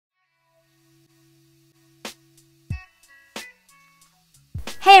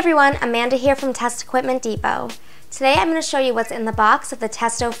Hey everyone, Amanda here from Test Equipment Depot. Today I'm going to show you what's in the box of the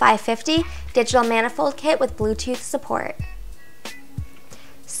Testo 550 Digital Manifold Kit with Bluetooth support.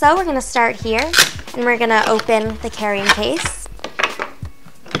 So we're going to start here and we're going to open the carrying case.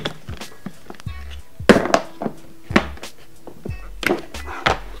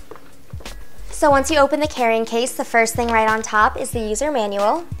 So once you open the carrying case, the first thing right on top is the user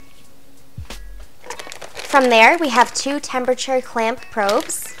manual. From there, we have two temperature clamp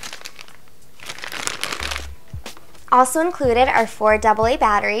probes. Also included are 4 AA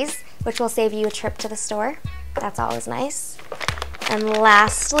batteries, which will save you a trip to the store. That's always nice. And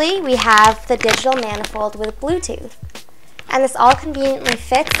lastly, we have the digital manifold with Bluetooth. And this all conveniently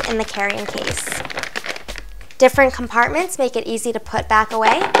fits in the carrying case. Different compartments make it easy to put back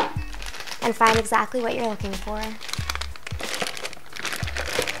away and find exactly what you're looking for.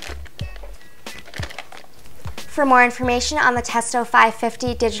 For more information on the Testo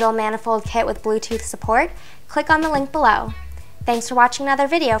 550 Digital Manifold Kit with Bluetooth support, click on the link below. Thanks for watching another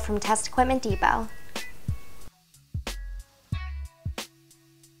video from Test Equipment Depot.